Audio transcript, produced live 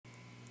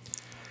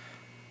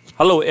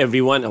Hello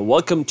everyone and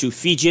welcome to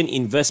Fijian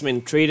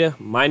Investment Trader.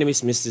 My name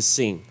is Mr.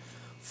 Singh.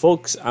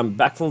 Folks, I'm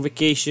back from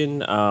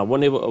vacation. I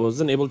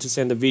wasn't able to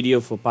send a video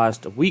for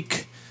past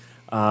week,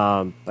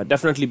 but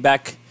definitely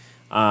back.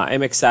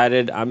 I'm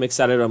excited. I'm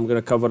going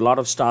to cover a lot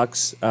of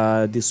stocks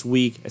this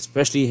week,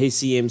 especially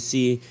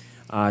HCMC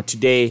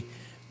today,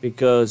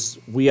 because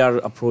we are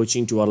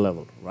approaching to our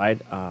level,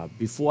 right?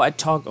 Before I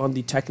talk on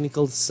the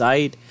technical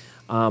side,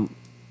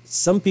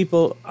 some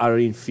people are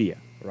in fear,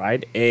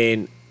 right?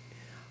 And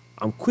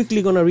I'm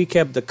quickly going to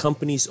recap the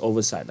company's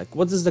oversight. Like,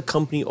 what does the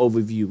company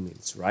overview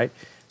means, right?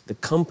 The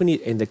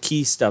company and the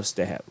key stuffs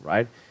they have,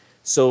 right?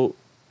 So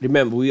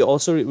remember, we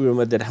also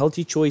remember that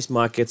Healthy Choice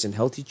Markets and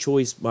Healthy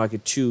Choice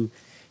Market 2,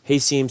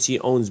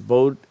 HCMC owns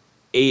both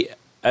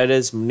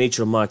Ada's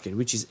Natural Market,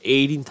 which is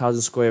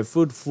 18,000 square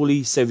foot,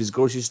 fully serviced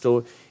grocery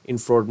store in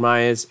Fort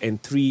Myers, and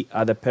 3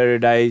 other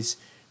Paradise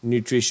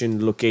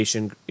Nutrition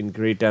location in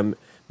Greater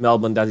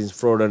Melbourne, that is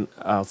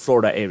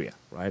Florida area,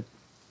 right?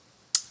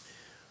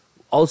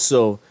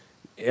 Also,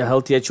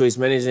 Healthier Choice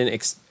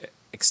Management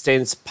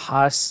extends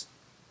past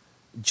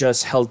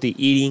just healthy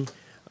eating,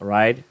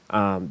 right?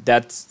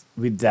 That's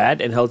with that,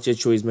 and Healthier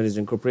Choice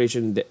Management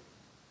Corporation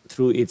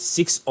through its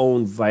 6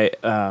 owned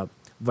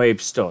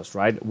vape stores,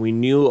 right? We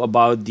knew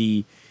about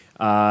the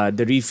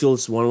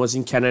refills. One was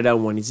in Canada,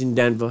 one is in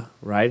Denver,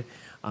 right?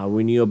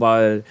 We knew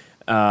about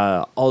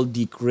all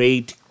the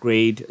great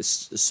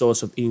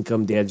source of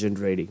income they are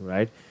generating,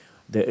 right?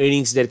 The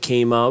earnings that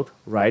came out,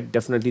 right?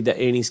 Definitely the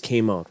earnings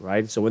came out,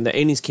 right? So when the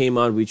earnings came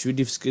out, which we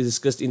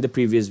discussed in the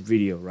previous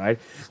video, right?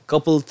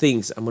 Couple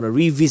things, I'm going to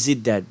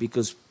revisit that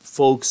because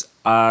folks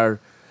are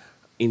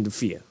in the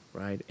fear,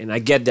 right? And I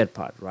get that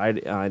part,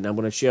 right? And I'm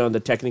going to share on the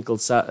technical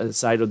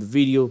side of the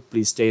video.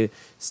 Please stay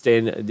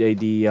through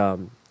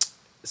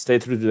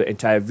the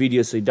entire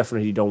video, so you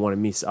definitely don't want to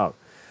miss out.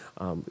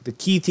 The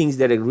key things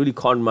that really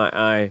caught my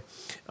eye,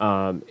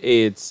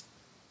 it's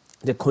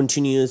the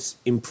continuous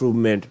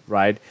improvement,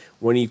 right?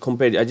 When you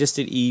compare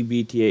adjusted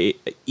EBIT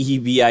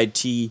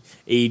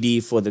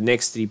AD for the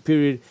next 3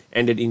 period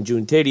ended in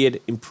June 30th,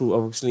 improved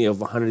approximately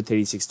of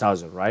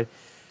 136,000, right?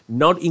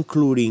 Not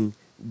including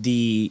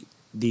the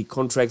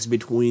contracts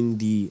between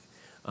the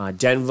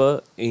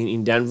Denver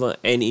in Denver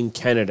and in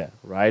Canada,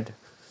 right?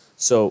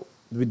 So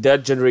with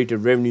that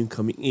generated revenue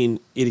coming in,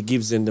 it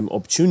gives them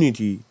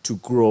opportunity to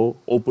grow,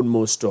 open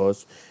more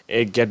stores,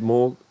 and get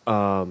more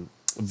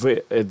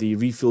the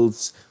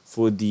refills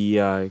for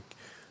the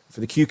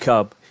Q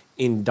Cup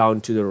in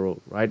down to the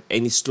road, right?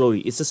 And it's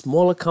slowly. It's a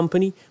smaller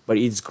company, but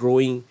it's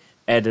growing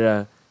at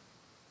a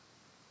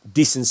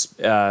decent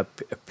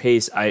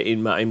pace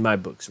in my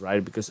books,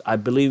 right? Because I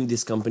believe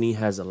this company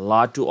has a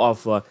lot to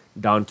offer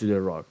down to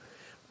the road.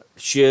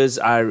 Shares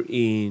are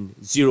in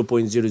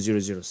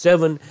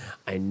 0.0007.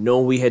 I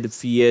know we had a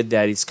fear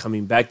that it's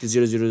coming back to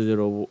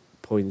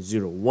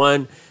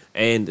 0.01,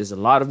 and there's a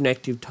lot of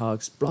negative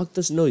talks. Block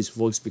this noise,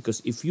 folks,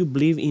 because if you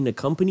believe in a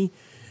company,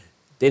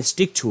 then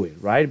stick to it,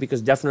 right?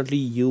 Because definitely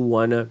you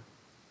wanna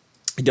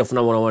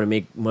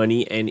make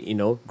money and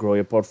grow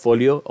your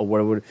portfolio or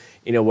whatever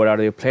what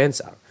other your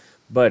plans are.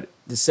 But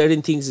the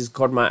certain things has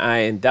caught my eye,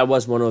 and that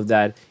was one of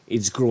that.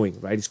 It's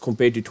growing, right? It's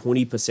compared to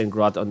 20%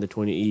 growth on the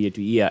 20 year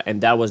to year,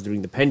 and that was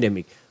during the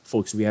pandemic,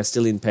 folks. We are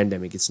still in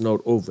pandemic. It's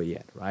not over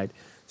yet, right?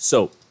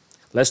 So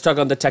let's talk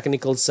on the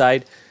technical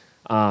side.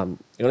 I'm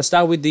gonna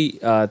start with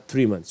the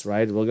 3 months,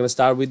 right? We're gonna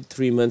start with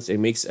 3 months. It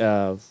makes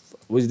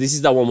this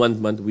is our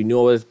month. We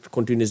know a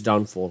continuous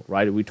downfall,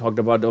 right? We talked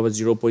about our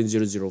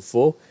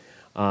 0.004.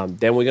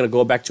 Then we're gonna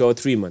go back to our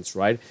 3 months,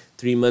 right?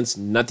 3 months,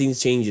 nothing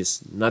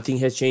changes. Nothing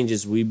has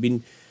changes. We've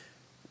been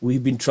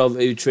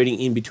trading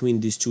in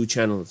between these two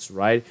channels,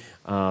 right?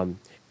 And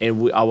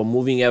our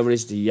moving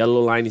average, the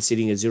yellow line, is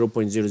sitting at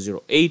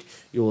 0.008.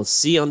 You will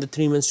see on the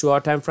 3 months to our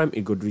time frame,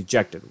 it got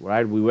rejected,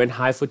 right? We went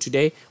high for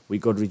today, we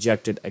got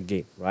rejected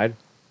again, right?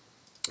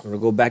 I'm gonna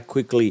go back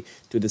quickly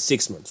to the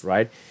 6 months,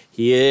 right?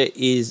 Here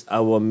is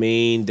our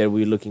main that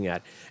we're looking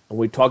at, and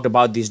we talked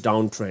about this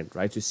downtrend,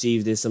 right? To see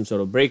if there's some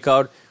sort of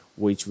breakout,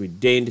 which we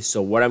didn't.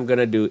 So what I'm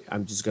gonna do,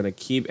 I'm just gonna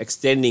keep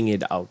extending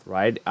it out,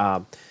 right?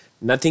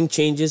 Nothing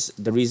changes.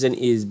 The reason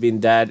is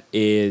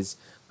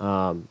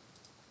I'm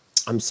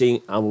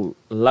saying I would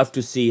love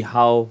to see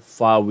how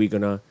far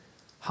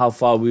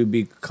we'll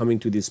be coming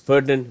to this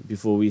pattern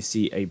before we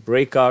see a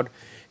breakout,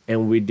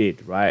 and we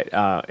did, right?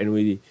 And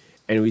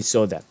we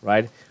saw that,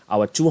 right?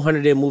 Our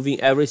 200-day moving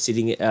average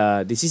sitting,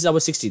 this is our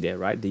 60-day,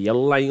 right? The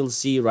yellow line you'll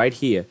see right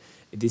here.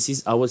 This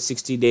is our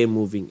 60-day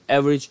moving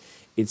average.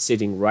 It's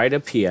sitting right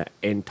up here,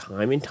 and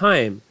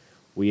time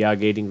we are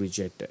getting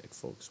rejected,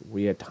 folks.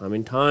 We are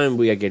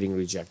getting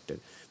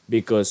rejected,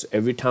 because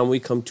every time we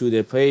come to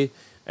the play,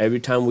 every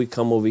time we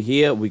come over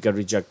here, we got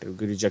rejected. We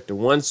got rejected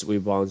once, we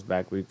bounced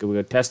back. We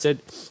got tested,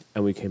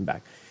 and we came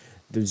back.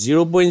 The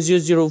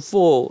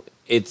 0.004,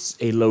 it's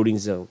a loading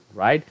zone,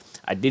 right?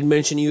 I did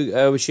mention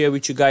share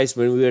with you guys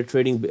when we were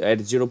trading at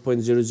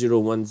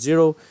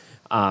 0.0010.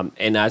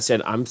 And I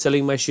said I'm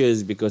selling my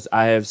shares because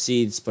I have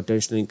seeds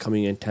potentially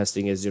coming and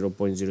testing at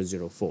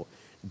 0.004.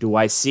 Do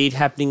I see it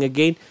happening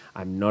again?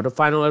 I'm not a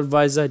final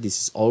advisor.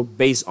 This is all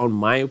based on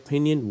my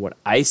opinion, what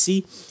I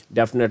see.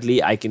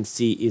 Definitely I can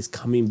see is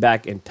coming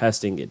back and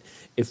testing it.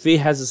 If it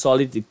has a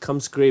solid, it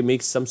comes great,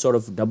 makes some sort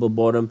of double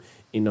bottom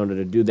in order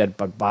to do that.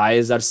 But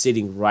buyers are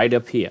sitting right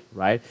up here,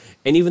 right?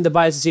 And even the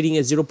buyers are sitting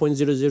at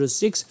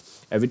 0.006.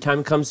 Every time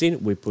it comes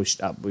in, we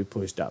pushed up,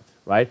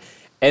 right?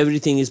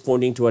 Everything is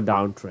pointing to a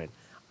downtrend.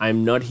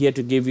 I'm not here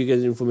to give you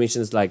guys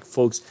information. It's like,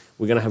 folks,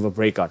 we're gonna have a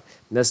breakout.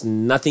 There's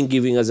nothing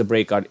giving us a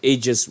breakout. We're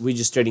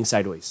just trading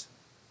sideways.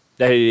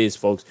 That it is,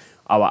 folks.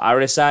 Our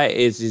RSI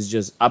is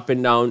just up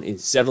and down.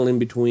 It's settled in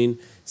between.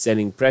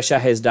 Selling pressure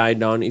has died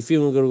down. If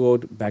you're gonna go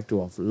back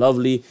to our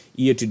lovely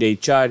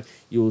year-to-date chart,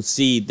 you will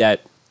see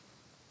that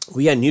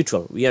we are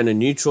neutral. We are in a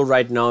neutral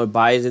right now.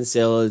 Buyers and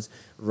sellers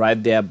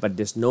right there, but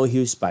there's no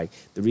huge spike.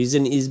 The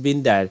reason is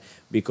been that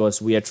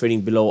because we are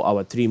trading below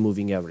our 3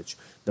 moving average.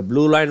 The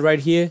blue line right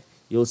here,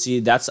 you'll see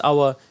that's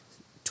our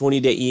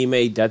 20-day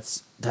EMA.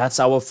 That's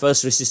our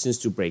first resistance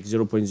to break.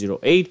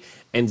 0.08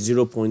 and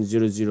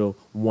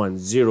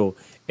 0.0010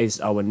 is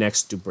our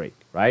next to break,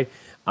 right?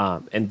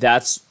 And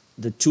that's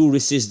the 2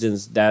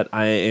 resistance that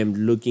I am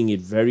looking at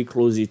very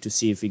closely to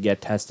see if we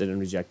get tested and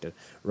rejected.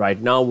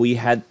 Right now we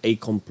had a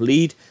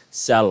complete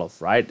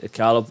sell-off, right? A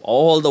sell-off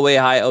all the way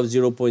high of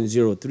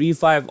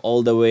 0.035,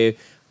 all the way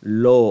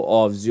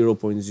low of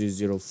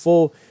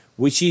 0.004,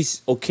 which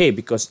is okay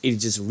because it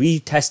just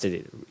retested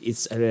it.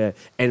 It's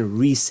and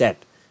reset,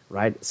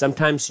 right?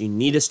 Sometimes you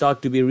need a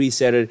stock to be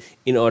resetted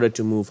in order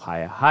to move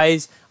higher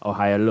highs or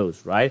higher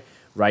lows, right?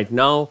 Right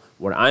now,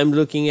 what I'm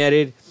looking at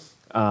it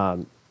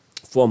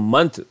for a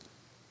month,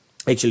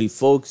 actually,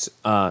 folks,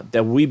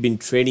 that we've been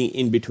trading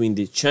in between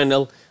the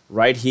channel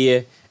right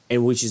here,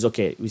 and which is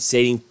okay. We're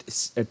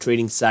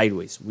trading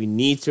sideways. We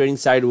need trading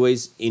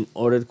sideways in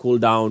order to cool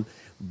down.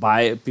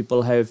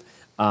 People have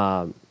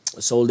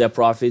sold their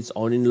profits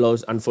on in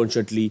lows,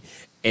 unfortunately,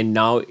 and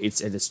now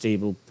it's at a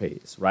stable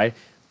pace, right?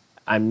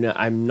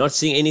 I'm not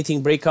seeing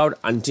anything breakout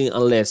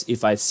unless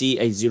if I see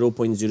a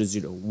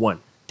 0.001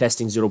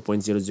 testing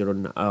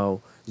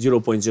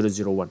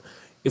 0.001.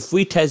 If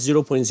we test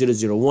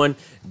 0.001,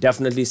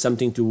 definitely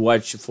something to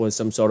watch for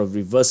some sort of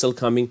reversal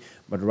coming.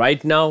 But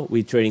right now,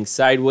 we're trading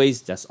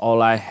sideways. That's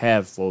all I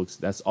have, folks.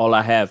 That's all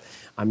I have.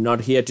 I'm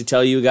not here to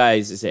tell you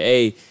guys, say,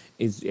 hey,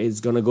 it's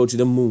going to go to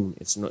the moon.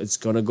 It's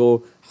going to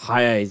go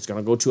higher. It's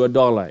going to go to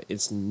 $1.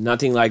 It's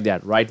nothing like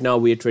that. Right now,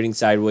 we're trading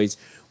sideways,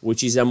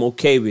 which is I'm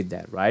okay with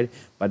that, right?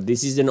 But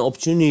this is an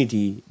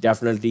opportunity.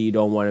 Definitely, you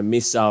don't want to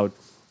miss out.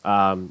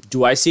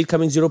 Do I see it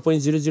coming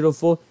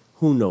 0.004?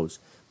 Who knows?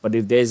 But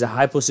if there's a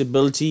high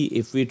possibility,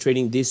 if we're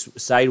trading this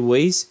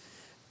sideways,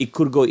 it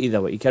could go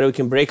either way. We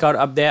can break out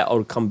up there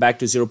or come back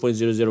to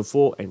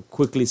 0.004 and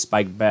quickly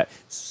spike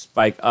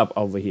up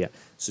over here.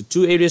 So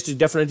 2 areas to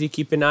definitely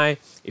keep an eye.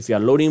 If you are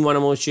loading one or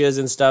more shares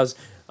and stuff,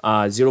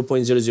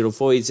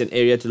 0.004 is an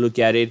area to look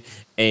at it.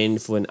 And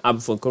for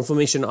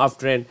confirmation of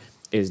trend,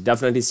 is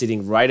definitely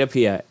sitting right up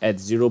here at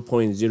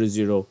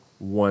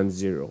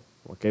 0.0010.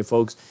 Okay,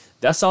 folks,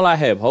 that's all I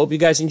have. Hope you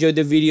guys enjoyed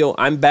the video.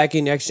 I'm back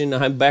in action.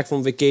 I'm back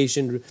from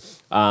vacation.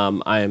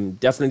 I'm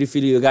definitely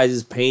feeling you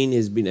guys' pain.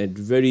 Has been a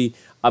very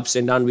ups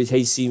and downs with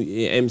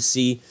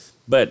HCMC,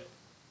 but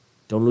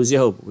don't lose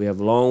your hope. We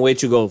have a long way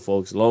to go,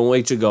 folks. Long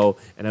way to go,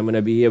 and I'm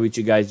gonna be here with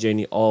you guys'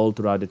 journey all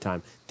throughout the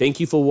time. Thank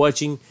you for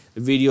watching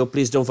the video.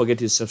 Please don't forget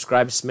to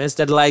subscribe, smash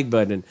that like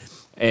button,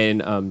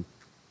 and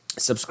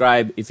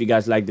subscribe if you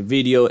guys like the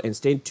video, and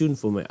stay tuned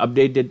for my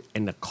updated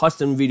and the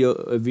custom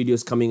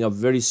videos coming up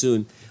very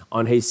soon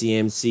on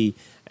HCMC.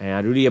 And I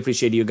really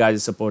appreciate you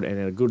guys' support,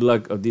 and good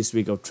luck of this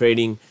week of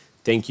trading.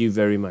 Thank you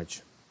very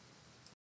much.